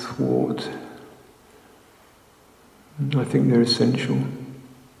boundaries thwart. I think they're essential.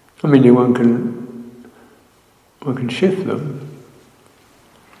 I mean, one can shift them.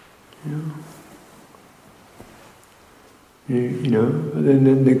 But then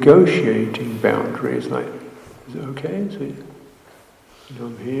the negotiating boundaries, like, is it okay? So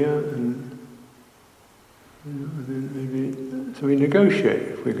I'm here, and then maybe so we negotiate.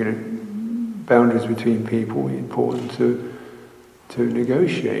 If we're going to boundaries between people, it's important to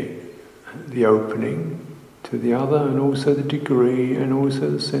negotiate the opening to the other, and also the degree, and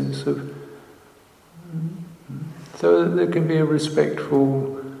also the sense of, so that there can be a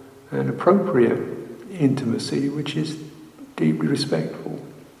respectful and appropriate intimacy, which is deeply respectful.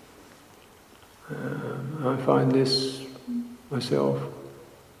 I find this myself.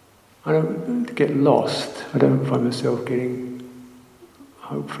 I don't get lost. I don't find myself getting,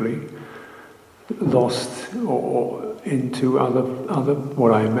 hopefully, lost or into other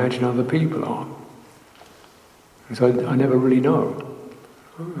what I imagine other people are. So I never really know.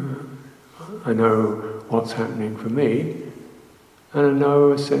 I know what's happening for me, and I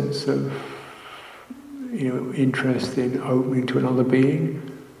know a sense of interest in opening to another being,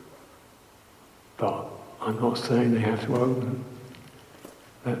 but I'm not saying they have to open.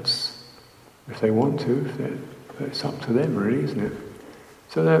 That's if they want to, it's up to them really, isn't it?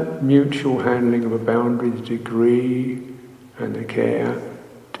 So that mutual handling of a boundary, the degree and the care,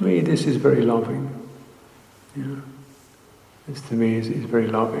 to me this is very loving. This to me is very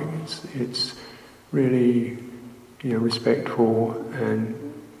loving. It's really respectful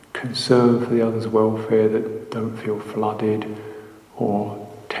and concern for the other's welfare, that don't feel flooded or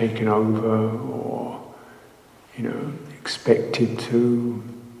taken over or expected to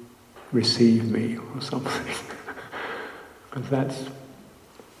receive me or something. Because that's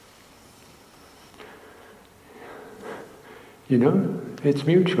it's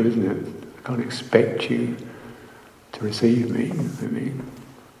mutual, isn't it? I can't expect you to receive me. I mean,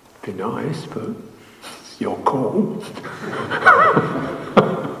 it'd be nice, but it's your call.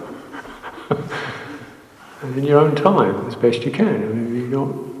 And in your own time, as best you can. I mean, you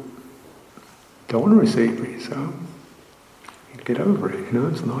don't want to receive me, so you get over it,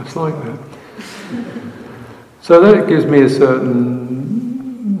 it's nice like that. So that gives me a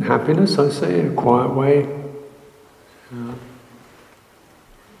certain happiness, I say, in a quiet way.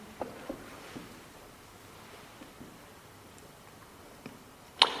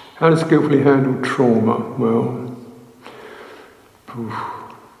 How to skillfully handle trauma? Well,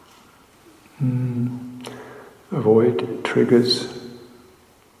 avoid triggers.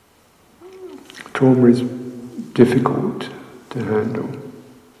 Trauma is difficult to handle.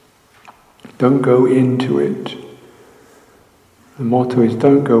 Don't go into it. The motto is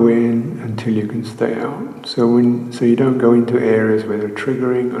don't go in until you can stay out. So you don't go into areas where they're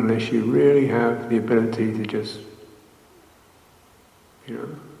triggering unless you really have the ability to just,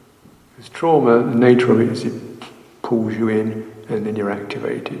 because trauma, the nature of it is it pulls you in and then you're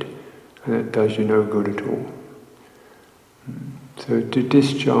activated. And that does you no good at all. So to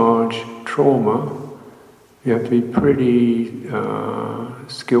discharge trauma, you have to be pretty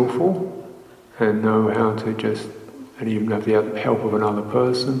skillful and know how to and even have the help of another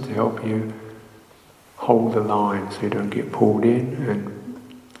person to help you hold the line so you don't get pulled in and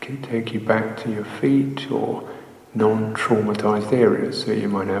take you back to your feet or non-traumatized areas. So you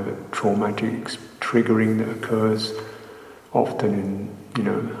might have a traumatic triggering that occurs often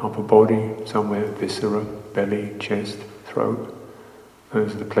in, upper body, somewhere, viscera, belly, chest, throat.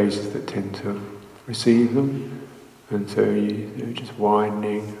 Those are the places that tend to receive them. And so you're just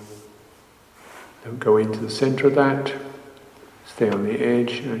widening. Don't go into the center of that. Stay on the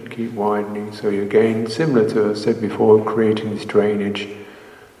edge and keep widening. So you're again, similar to, I said before, creating this drainage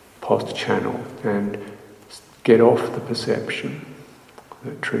past the channel and get off the perception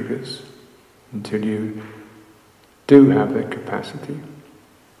that triggers until you do have that capacity.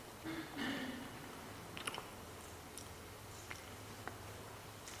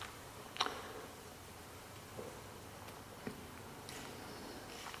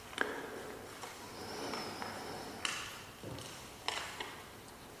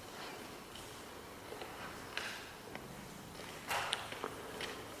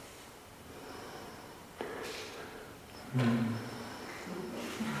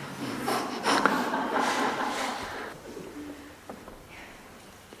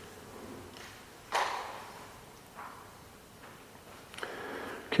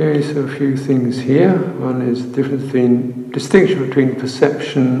 Okay, so a few things here. One is distinction between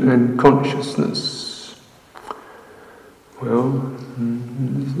perception and consciousness. Well,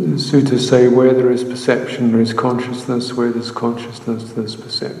 the suttas say where there is perception there is consciousness, where there's consciousness there's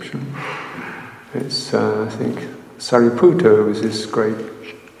perception. It's, I think, Sariputta was this great.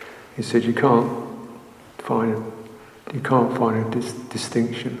 He said you can't find a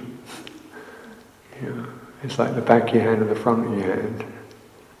distinction. It's like the back of your hand and the front of your hand.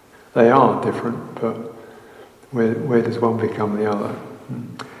 They are different, but where does one become the other?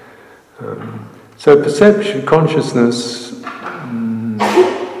 So perception, consciousness,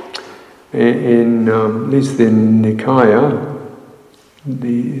 in at least in Nikaya,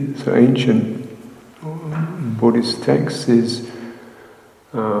 the ancient Buddhist text is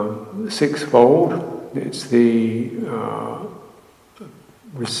sixfold. It's the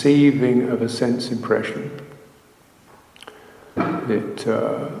receiving of a sense impression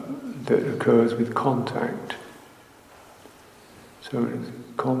that occurs with contact. So it's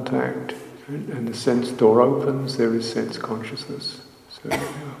contact, and the sense door opens, there is sense consciousness. So it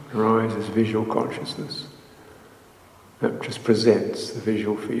arises visual consciousness. That just presents the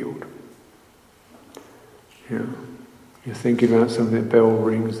visual field. You're thinking about something, the bell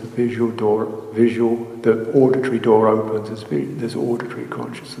rings, the auditory door opens, there's auditory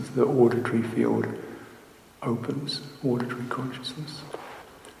consciousness, the auditory field opens, auditory consciousness.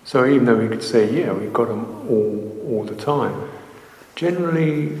 So even though we could say, yeah, we've got them all the time,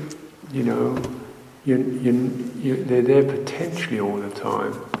 generally, they're there potentially all the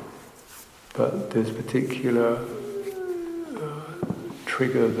time, but there's particular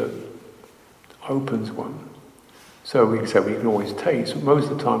trigger that opens one. So we can say we can always taste, but most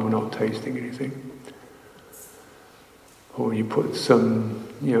of the time we're not tasting anything. Or you put some,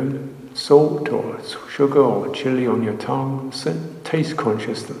 salt or sugar or chili on your tongue, taste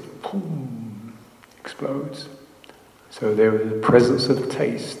consciousness, boom, explodes. So there the presence of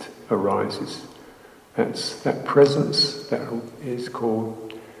taste arises. That presence that is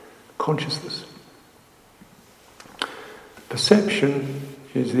called consciousness. Perception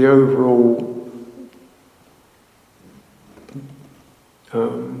is the overall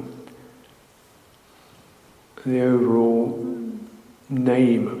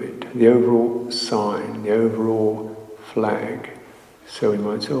name of it, the overall sign, the overall flag. So we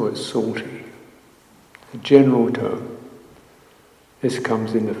might say, oh, it's salty. A general term. This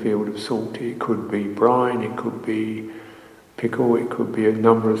comes in the field of salty. It could be brine, it could be pickle, it could be a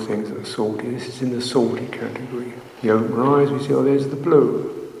number of things that are salty. This is in the salty category. You open our eyes, we see, oh, there's the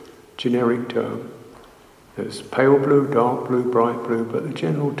blue. Generic term. There's pale blue, dark blue, bright blue, but the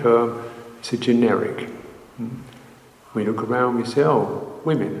general term is a generic. We look around, we say, oh,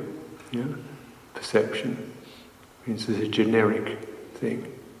 women. Yeah? Perception means there's a generic thing.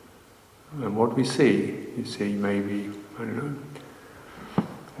 And what we see, you see maybe, I don't know,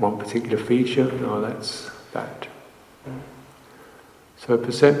 one particular feature, no, that's that. So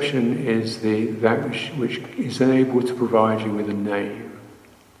perception is that which is able to provide you with a name.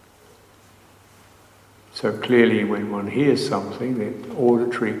 So clearly when one hears something, the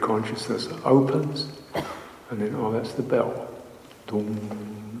auditory consciousness opens, and then, oh, that's the bell.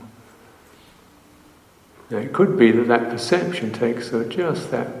 Dum. Now it could be that perception takes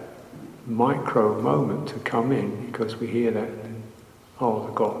just that micro moment to come in, because we hear that, and then, oh,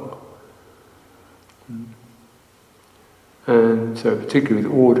 the gong. And so particularly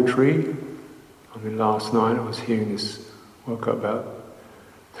with auditory, I mean last night I was hearing this, woke up about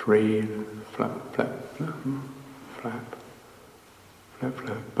 3, and flap, flap, flap, flap, flap,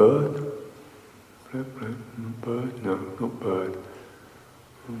 flap, bird, flap, flap, bird, no, not bird,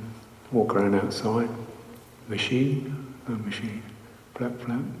 walk around outside, machine, no machine, flap,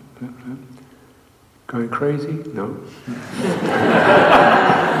 flap, flap, flap, going crazy, no.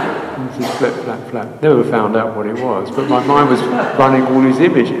 Just flap, flap, flap. Never found out what it was, but my mind was running all these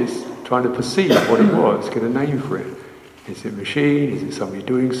images, trying to perceive what it was, get a name for it. Is it a machine? Is it somebody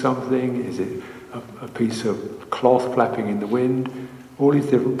doing something? Is it a piece of cloth flapping in the wind? All these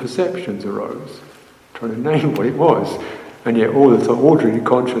different perceptions arose, trying to name what it was. And yet all the time, ordinary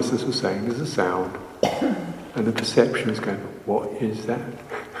consciousness was saying, there's a sound. And the perception was going, what is that?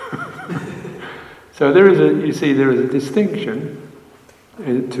 So there is a distinction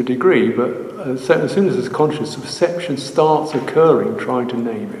to a degree, but as soon as this conscious perception starts occurring, trying to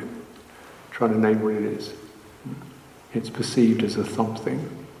name it, trying to name what it is, it's perceived as a something.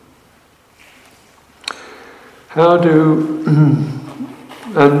 And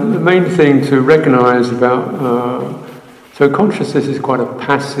the main thing to recognise about, so consciousness is quite a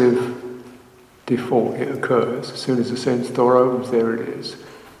passive default. It occurs as soon as the sense door opens, there it is.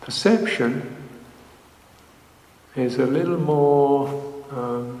 Perception is a little more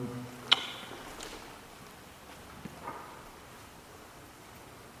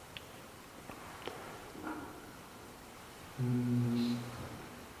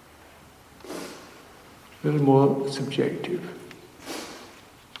subjective,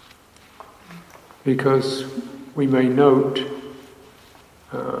 because we may note,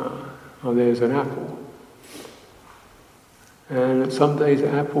 oh, there's an apple, and some days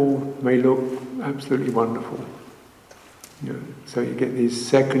an apple may look absolutely wonderful. You know, so you get these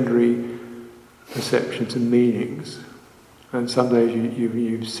secondary perceptions and meanings, and some days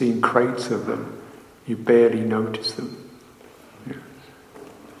you've seen crates of them, you barely notice them. Yeah.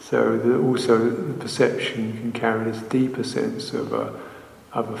 So also the perception can carry this deeper sense of a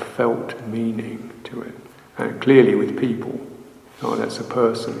felt meaning to it, and clearly with people, oh, that's a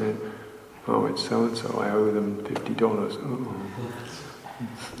person, then, oh, it's so and so, I owe them $50. Oh.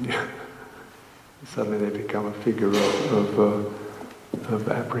 Yeah. Suddenly they become a figure of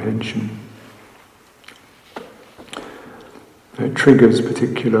apprehension. It triggers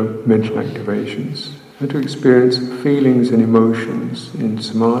particular mental activations. So to experience feelings and emotions in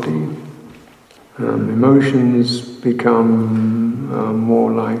Samadhi, emotions become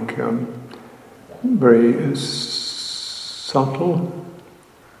more like very subtle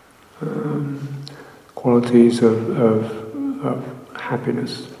qualities of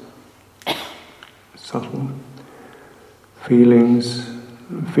happiness. Subtle feeling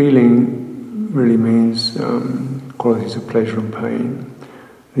really means qualities of pleasure and pain.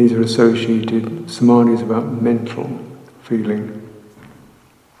 These are associated. Samadhi is about mental feeling,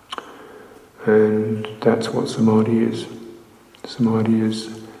 and that's what Samadhi is. Samadhi is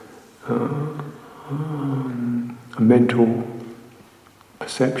a mental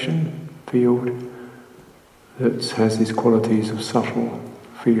perception field that has these qualities of subtle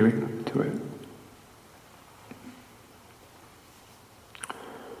feeling to it.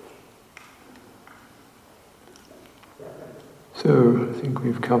 So I think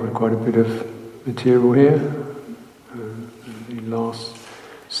we've covered quite a bit of material here. The last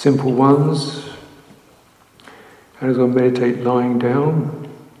simple ones. How does one meditate lying down?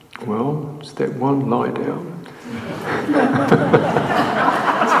 Well, step one, lie down.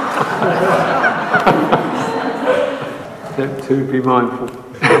 Step two, be mindful.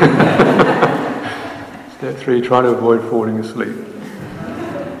 Step three, try to avoid falling asleep.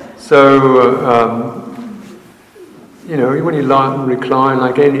 So, when you lie and recline,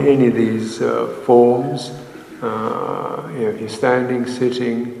 like any of these forms, if you're standing,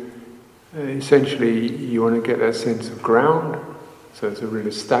 sitting, essentially you want to get that sense of ground. So it's a real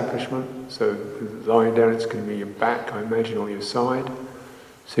establishment. So lying down, it's going to be your back, I imagine, or your side.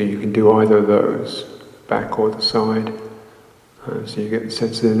 So you can do either of those, back or the side. So you get the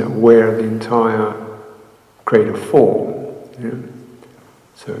sense of aware of the entire creative form.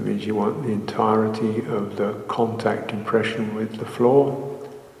 So it means you want the entirety of the contact impression with the floor,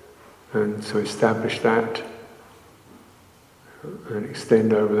 and so establish that and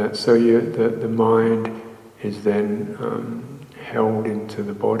extend over that. So the mind is then held into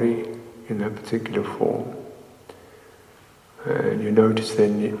the body in that particular form. And you notice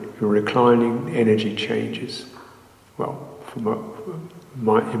then you're reclining, the energy changes. Well, you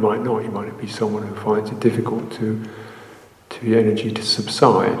might not. You might be someone who finds it difficult to the energy to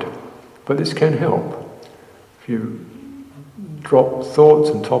subside, but this can help. If you drop thoughts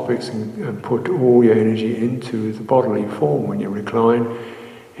and topics and put all your energy into the bodily form when you recline,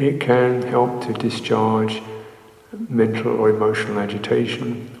 it can help to discharge mental or emotional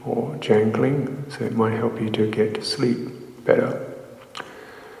agitation or jangling, so it might help you to get to sleep better.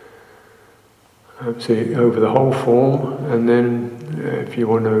 So over the whole form, and then if you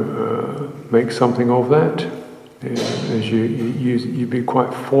want to make something of that, as you be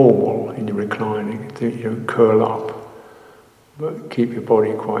quite formal in your reclining. You don't curl up, but keep your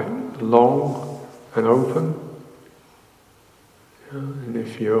body quite long and open. And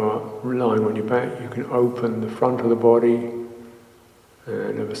if you're lying on your back, you can open the front of the body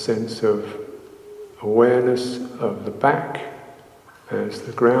and have a sense of awareness of the back as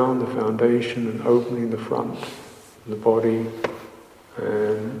the ground, the foundation, and opening the front of the body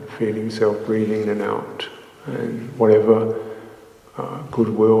and feeling yourself breathing in and out. And whatever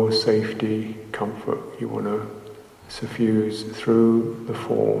goodwill, safety, comfort you want to suffuse through the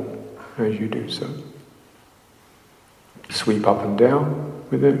form as you do so. Sweep up and down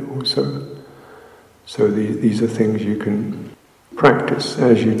with it also. So these are things you can practice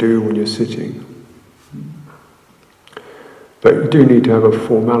as you do when you're sitting. But you do need to have a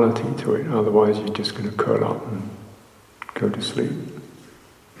formality to it, otherwise you're just going to curl up and go to sleep.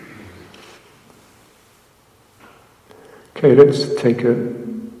 Okay, let's take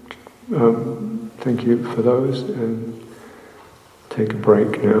thank you for those, and take a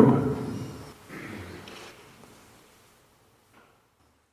break now.